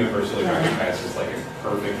universally recognized as like a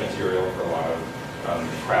perfect material for a lot of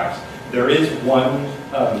crafts. There is one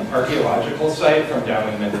archaeological site from down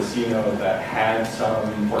in Mendocino that had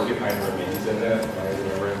some porcupine remains in it, if I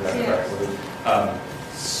remember that correctly.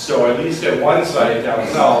 So at least at one site down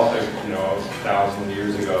south, 1,000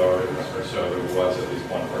 years ago or so, there was at least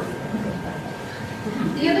one porcupine.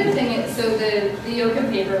 The other thing is, so the Yoakum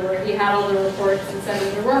paper where he had all the reports and said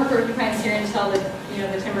that there weren't porcupines here until the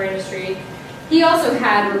timber industry, he also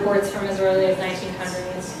had reports from as early as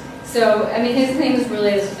 1900s. So, I mean, his thing was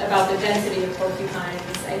really about the density of porcupines.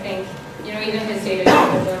 I think, even his data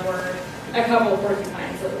showed that there were a couple of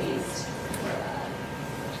porcupines at least.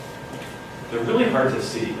 They're really hard to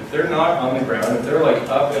see. If they're not on the ground, if they're like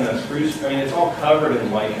up in a spruce, it's all covered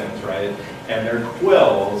in lichens, right? And their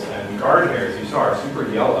quills and guard hairs, you saw, are super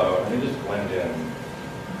yellow, and they just blend in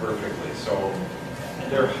perfectly. So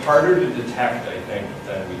they're harder to detect, I think,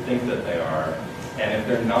 than we think that they are. And if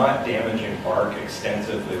they're not damaging bark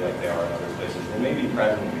extensively like they are in other places, they may be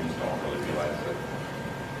present, we just don't really realize it.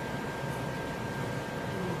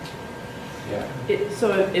 Yeah.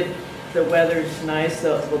 So if the weather's nice,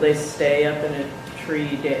 will they stay up in a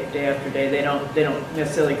tree day after day? They don't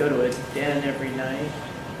necessarily go to a den every night?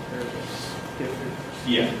 Or different?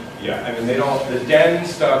 Yeah. I mean, the den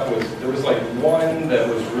stuff there was like one that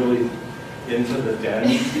was really into the den,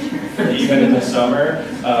 even in the summer,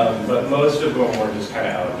 but most of them were just kind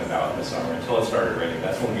of out and about in the summer until it started raining.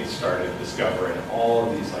 That's when we started discovering all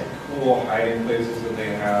of these like cool hiding places that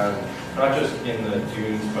they had, not just in the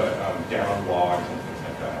dunes, but down logs and things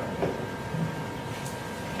like that.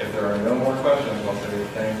 If there are no more questions, I'll say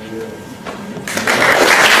thank you.